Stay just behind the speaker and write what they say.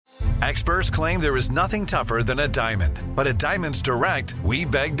Experts claim there is nothing tougher than a diamond. But at Diamonds Direct, we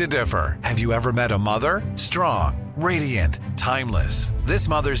beg to differ. Have you ever met a mother? Strong, radiant, timeless. This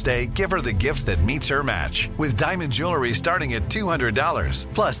Mother's Day, give her the gift that meets her match. With diamond jewelry starting at $200.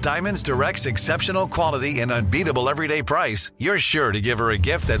 Plus Diamonds Direct's exceptional quality and unbeatable everyday price, you're sure to give her a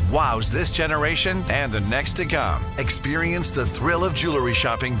gift that wows this generation and the next to come. Experience the thrill of jewelry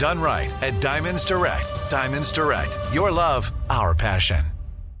shopping done right at Diamonds Direct. Diamonds Direct. Your love, our passion.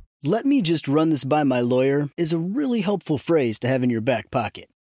 "Let me just run this by my lawyer" is a really helpful phrase to have in your back pocket.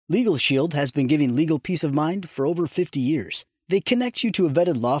 Legal Shield has been giving legal peace of mind for over 50 years. They connect you to a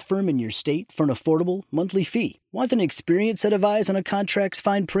vetted law firm in your state for an affordable monthly fee. Want an experienced set of eyes on a contract's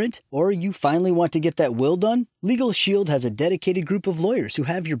fine print? Or you finally want to get that will done? Legal Shield has a dedicated group of lawyers who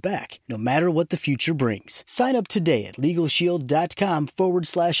have your back, no matter what the future brings. Sign up today at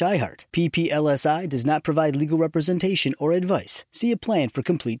LegalShield.com/iHeart. PPLSI does not provide legal representation or advice. See a plan for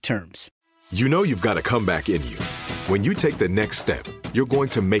complete terms. You know you've got a comeback in you. When you take the next step, you're going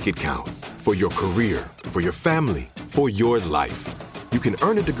to make it count. For your career, for your family, for your life. You can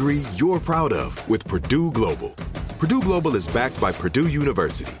earn a degree you're proud of with Purdue Global. Purdue Global is backed by Purdue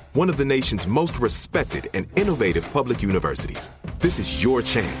University, one of the nation's most respected and innovative public universities. This is your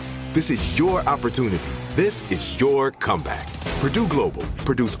chance. This is your opportunity. This is your comeback. Purdue Global,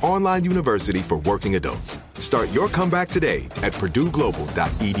 Purdue's online university for working adults. Start your comeback today at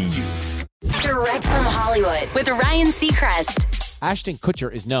purdueglobal.edu. Direct from Hollywood with Ryan Seacrest. Ashton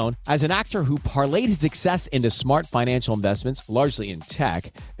Kutcher is known as an actor who parlayed his success into smart financial investments, largely in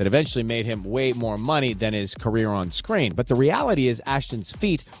tech, that eventually made him way more money than his career on screen. But the reality is Ashton's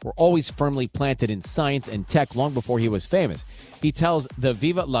feet were always firmly planted in science and tech long before he was famous. He tells the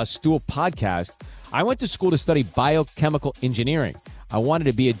Viva La Stool podcast, "I went to school to study biochemical engineering. I wanted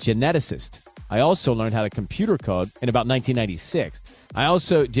to be a geneticist. I also learned how to computer code in about 1996. I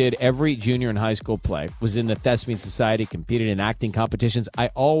also did every junior and high school play, was in the Thespian Society, competed in acting competitions.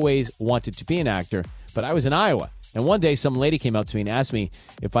 I always wanted to be an actor, but I was in Iowa. And one day some lady came up to me and asked me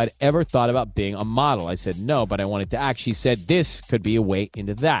if I'd ever thought about being a model. I said no, but I wanted to act. She said this could be a way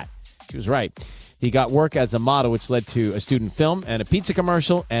into that." She was right. He got work as a model, which led to a student film and a pizza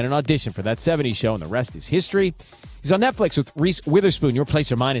commercial and an audition for That 70s Show, and the rest is history. He's on Netflix with Reese Witherspoon. Your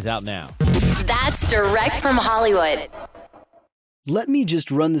Place or Mine is out now. That's Direct from Hollywood. "Let me just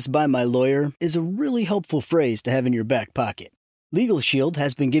run this by my lawyer" is a really helpful phrase to have in your back pocket. Legal Shield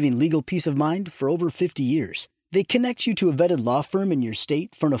has been giving legal peace of mind for over 50 years. They connect you to a vetted law firm in your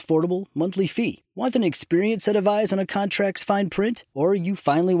state for an affordable monthly fee. Want an experienced set of eyes on a contract's fine print? Or you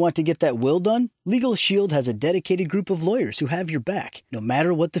finally want to get that will done? Legal Shield has a dedicated group of lawyers who have your back, no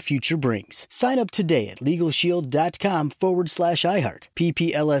matter what the future brings. Sign up today at LegalShield.com/iHeart.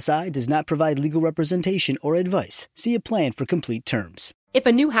 PPLSI does not provide legal representation or advice. See a plan for complete terms. If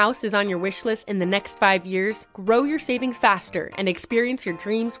a new house is on your wish list in the next 5 years, grow your savings faster and experience your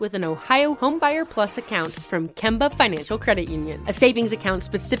dreams with an Ohio Homebuyer Plus account from Kemba Financial Credit Union. A savings account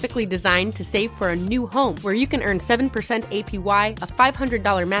specifically designed to save for a new home, where you can earn 7% APY, a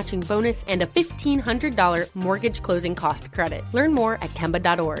 $500 matching bonus, and a $1,500 mortgage closing cost credit. Learn more at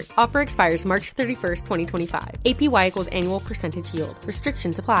Kemba.org. Offer expires March 31st, 2025. APY equals annual percentage yield.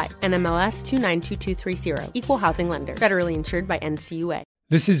 Restrictions apply. NMLS 292230. Equal housing lender. Federally insured by NCUA.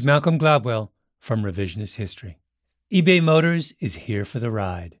 This is Malcolm Gladwell from Revisionist History. eBay Motors is here for the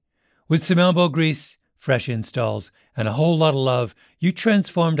ride. With some elbow grease, fresh installs, and a whole lot of love, you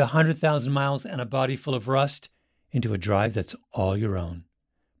transformed 100,000 miles and a body full of rust into a drive that's all your own.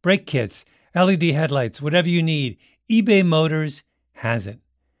 Brake kits, LED headlights, whatever you need, eBay Motors has it.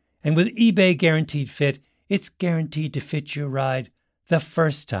 And with eBay Guaranteed Fit, it's guaranteed to fit your ride the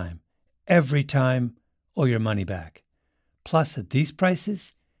first time, every time, or your money back. Plus, at these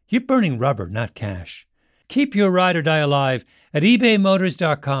prices, you're burning rubber, not cash. Keep your ride or die alive at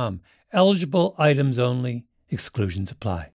ebaymotors.com. Eligible items only. Exclusions apply.